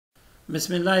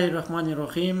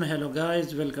Bismillahirrahmanirrahim. Hello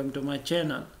guys, welcome to my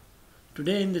channel.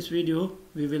 Today in this video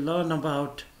we will learn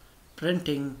about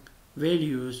printing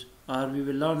values, or we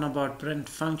will learn about print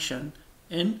function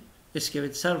in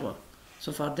SQL Server.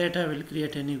 So for that I will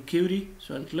create a new query.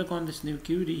 So I'll click on this new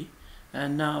query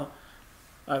and now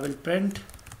I will print,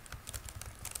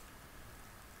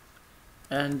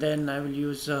 and then I will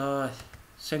use a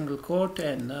single quote,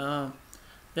 and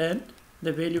then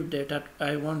the value that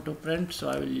I want to print. So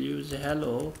I will use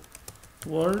hello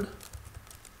world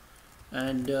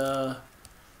and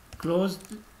close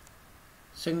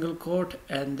single quote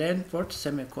and then put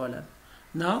semicolon.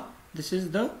 Now this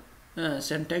is the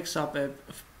syntax of a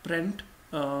print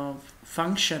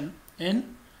function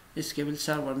in SQL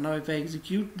Server. Now if I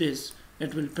execute this,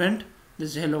 it will print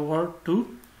this hello world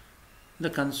to the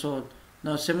console.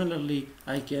 Now similarly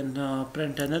I can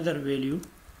print another value.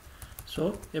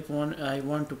 So if I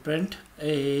want to print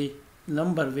a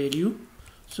number value,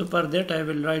 so for that I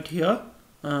will write here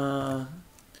the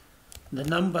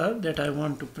number that I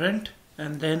want to print,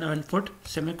 and then I will put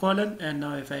semicolon. And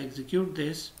now if I execute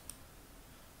this,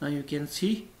 now you can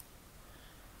see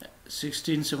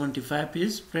 1675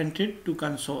 is printed to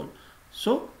console.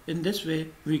 So in this way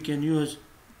we can use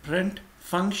print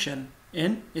function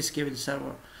in SQL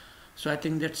Server. So I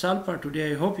think that's all for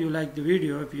today. I hope you like the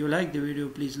video. If you like the video,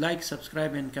 please like,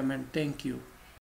 subscribe and comment. Thank you.